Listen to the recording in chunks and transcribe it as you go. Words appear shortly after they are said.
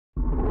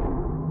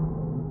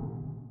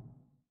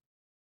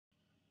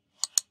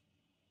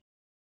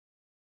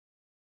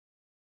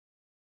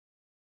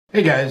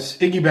Hey guys,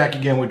 Iggy back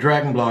again with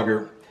Dragon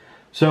Blogger.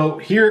 So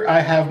here I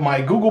have my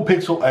Google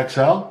Pixel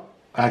XL.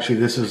 Actually,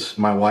 this is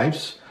my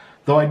wife's,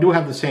 though I do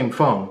have the same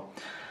phone.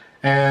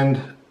 And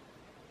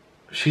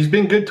she's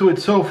been good to it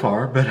so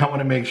far, but I want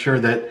to make sure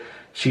that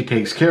she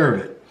takes care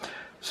of it.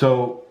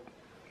 So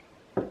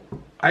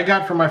I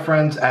got from my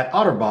friends at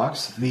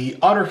Otterbox the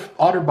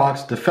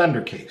Otterbox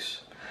Defender case.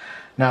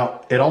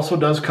 Now, it also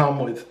does come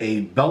with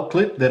a belt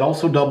clip that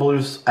also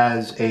doubles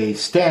as a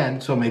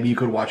stand, so maybe you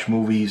could watch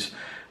movies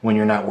when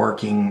you're not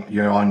working,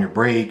 you're on your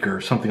break or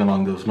something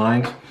along those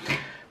lines.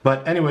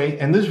 But anyway,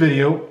 in this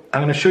video,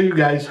 I'm going to show you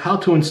guys how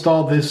to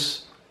install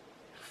this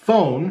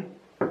phone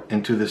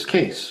into this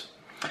case.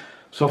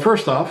 So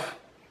first off,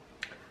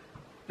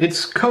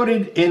 it's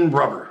coated in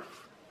rubber,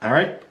 all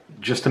right,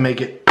 just to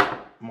make it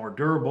more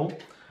durable.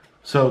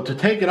 So to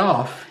take it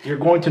off, you're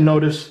going to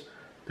notice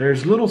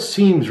there's little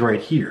seams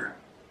right here.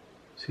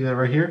 See that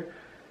right here?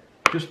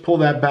 Just pull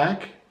that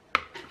back,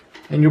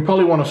 and you'll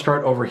probably want to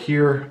start over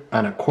here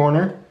on a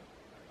corner.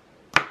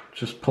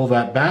 Just pull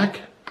that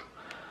back,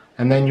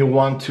 and then you'll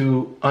want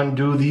to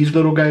undo these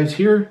little guys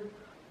here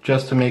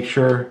just to make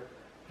sure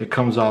it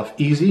comes off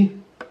easy,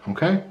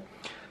 okay?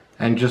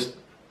 And just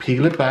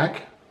peel it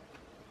back.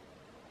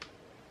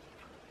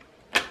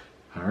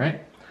 All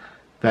right,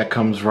 that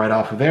comes right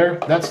off of there.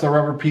 That's the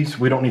rubber piece.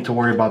 We don't need to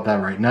worry about that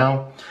right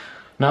now.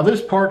 Now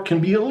this part can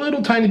be a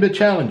little tiny bit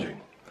challenging.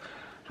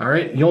 All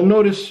right, you'll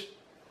notice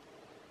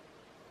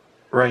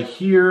right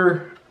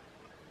here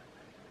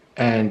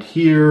and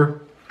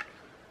here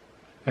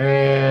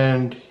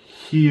and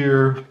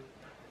here,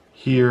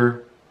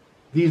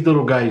 these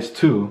little guys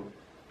too,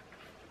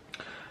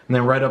 and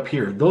then right up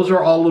here. Those are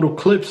all little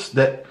clips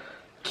that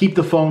keep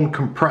the phone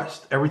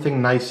compressed,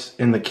 everything nice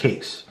in the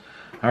case.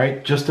 All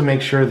right, just to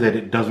make sure that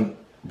it doesn't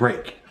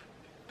break.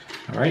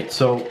 All right,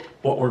 so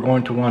what we're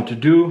going to want to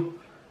do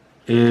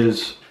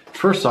is,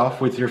 first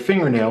off, with your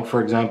fingernail, for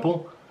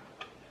example,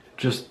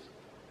 just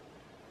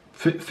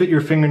fit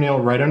your fingernail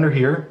right under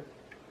here,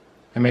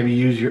 and maybe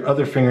use your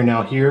other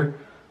fingernail here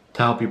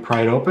to help you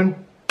pry it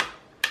open.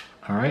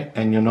 All right,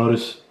 and you'll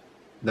notice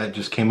that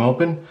just came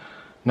open.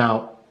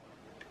 Now,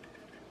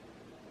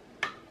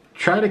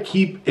 try to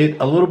keep it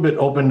a little bit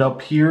opened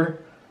up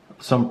here,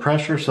 some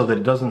pressure so that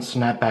it doesn't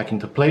snap back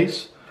into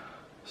place.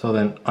 So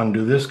then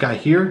undo this guy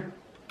here.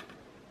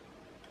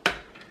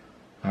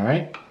 All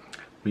right,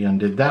 we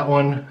undid that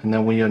one, and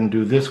then we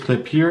undo this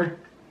clip here.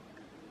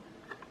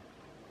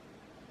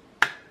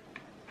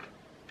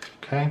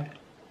 Okay,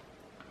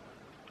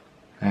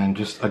 and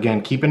just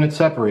again keeping it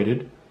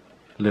separated,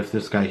 lift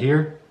this guy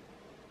here,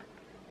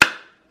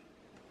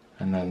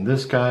 and then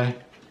this guy,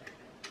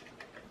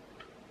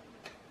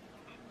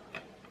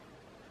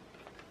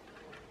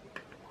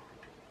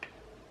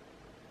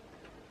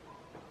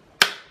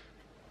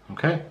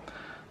 okay.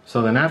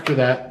 So then after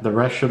that, the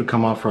rest should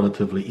come off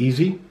relatively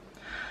easy.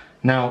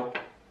 Now,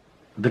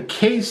 the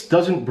case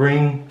doesn't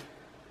bring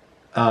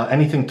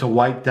anything to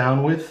wipe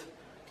down with,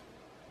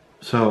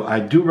 so I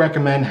do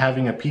recommend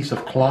having a piece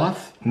of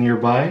cloth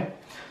nearby.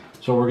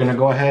 So we're gonna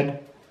go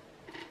ahead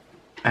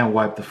and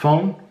wipe the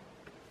phone.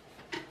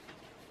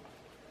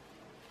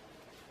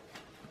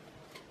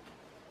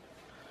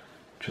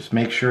 Just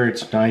make sure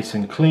it's nice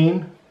and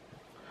clean.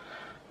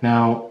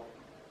 Now,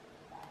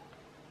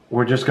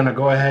 we're just gonna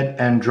go ahead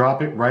and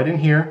drop it right in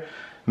here.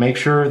 Make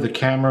sure the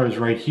camera is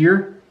right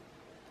here.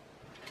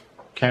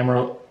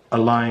 Camera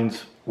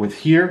aligns with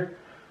here,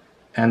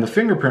 and the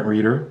fingerprint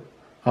reader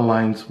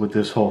aligns with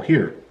this hole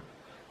here.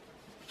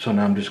 So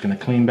now I'm just going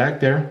to clean back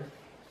there.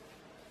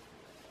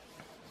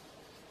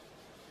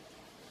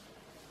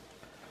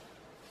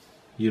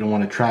 You don't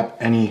want to trap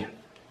any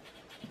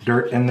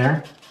dirt in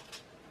there.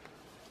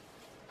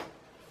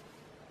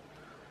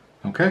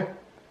 Okay,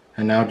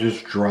 and now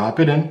just drop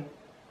it in.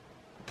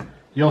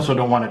 You also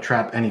don't want to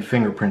trap any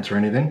fingerprints or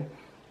anything.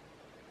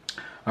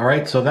 All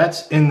right, so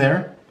that's in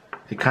there.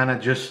 It kind of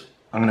just,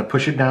 I'm going to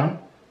push it down,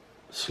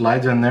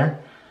 slides in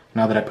there.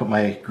 Now that I put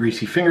my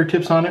greasy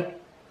fingertips on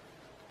it,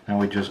 now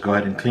we just go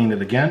ahead and clean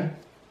it again.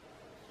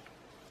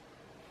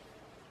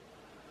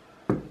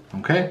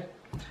 Okay,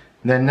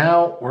 then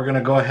now we're going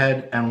to go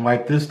ahead and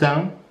wipe this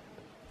down.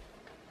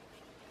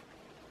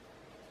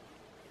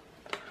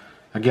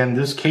 Again,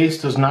 this case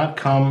does not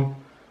come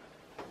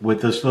with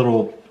this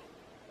little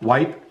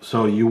wipe,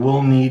 so you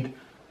will need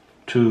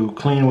to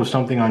clean with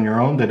something on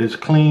your own that is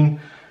clean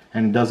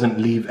and doesn't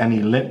leave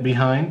any lint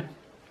behind.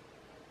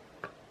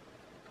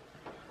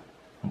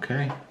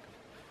 Okay.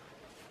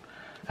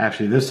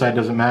 Actually, this side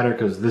doesn't matter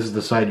because this is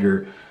the side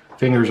your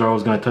fingers are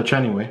always going to touch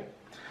anyway.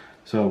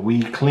 So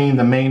we clean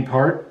the main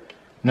part.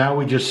 Now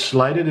we just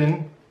slide it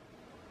in,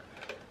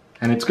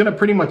 and it's going to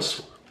pretty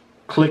much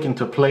click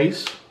into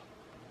place.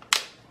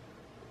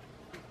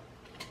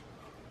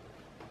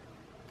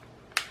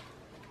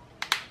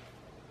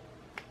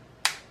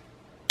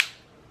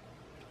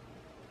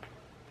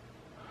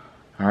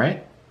 All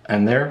right,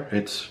 and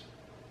it's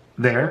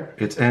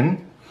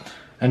in.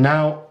 And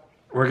now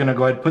we're gonna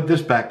go ahead and put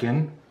this back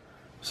in.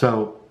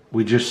 So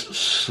we just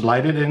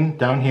slide it in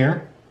down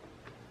here.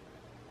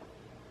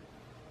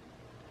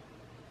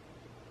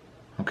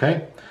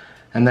 Okay,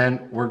 and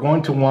then we're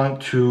going to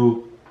want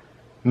to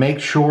make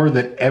sure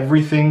that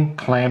everything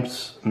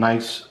clamps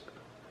nice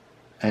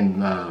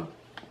and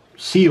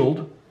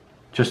sealed,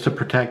 just to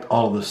protect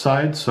all of the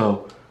sides.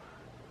 So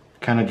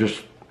kind of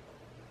just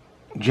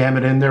jam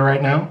it in there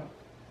right now.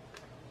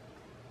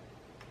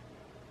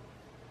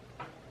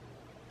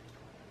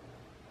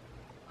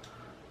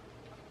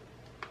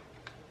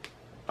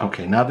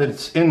 Okay, now that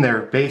it's in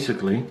there,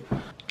 basically,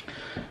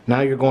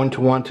 now you're going to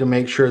want to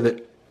make sure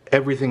that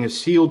everything is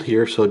sealed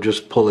here. So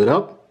just pull it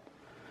up,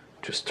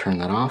 just turn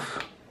that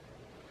off.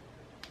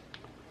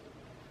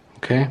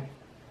 Okay,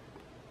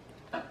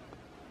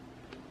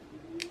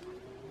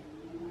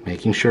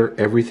 making sure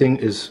everything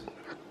is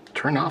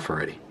turned off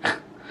already.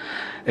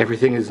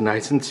 Everything is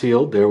nice and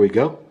sealed. There we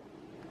go.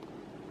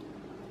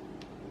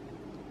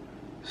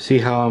 See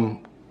how I'm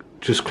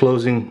just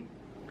closing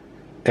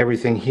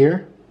everything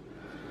here?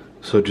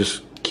 So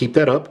just keep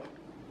that up.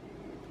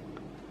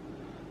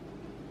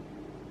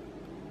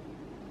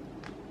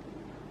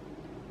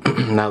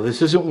 Now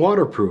this isn't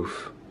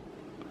waterproof,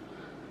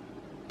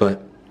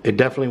 but it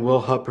definitely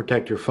will help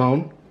protect your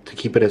phone to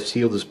keep it as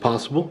sealed as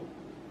possible.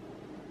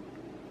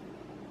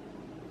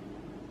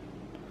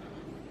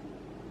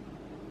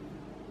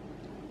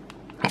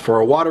 For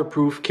a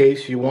waterproof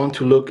case, you want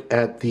to look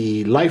at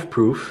the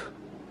LifeProof.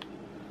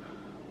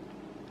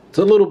 It's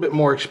a little bit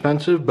more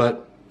expensive,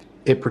 but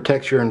it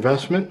protects your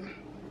investment.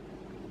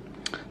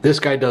 This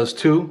guy does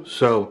too,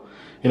 so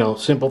you know,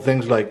 simple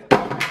things like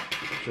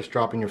just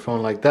dropping your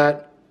phone like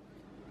that,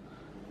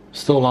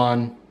 still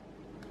on,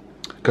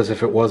 because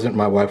if it wasn't,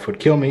 my wife would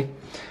kill me.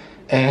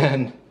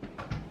 And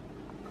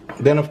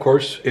then of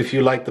course, if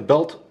you like the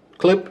belt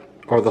clip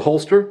or the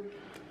holster,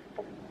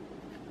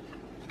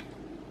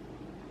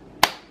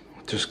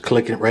 just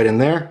click it right in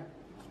there.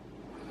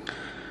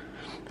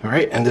 All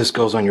right, and this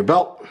goes on your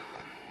belt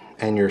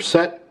and you're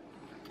set.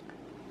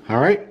 All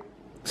right,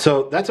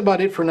 so that's about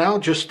it for now.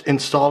 Just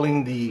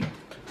installing the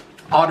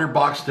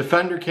Otterbox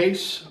Defender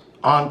case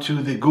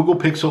onto the Google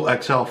Pixel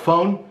XL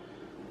phone.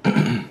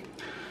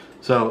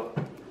 So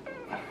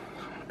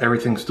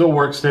everything still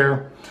works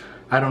there.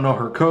 I don't know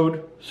her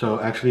code, so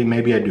actually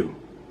maybe I do.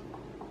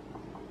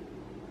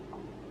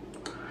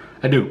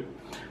 I do.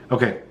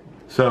 Okay,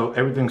 so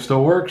everything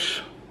still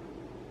works.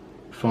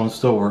 Phone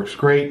still works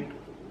great.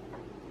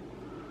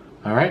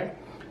 All right,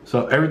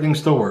 so everything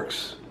still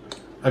works.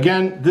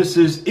 Again, this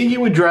is Iggy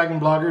with Dragon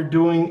Blogger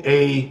doing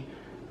a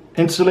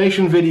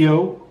installation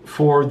video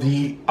for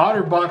the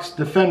Otterbox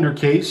Defender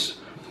case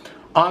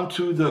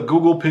onto the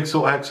Google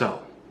Pixel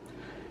XL.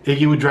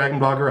 Iggy with Dragon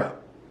Blogger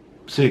out.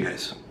 See you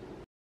guys.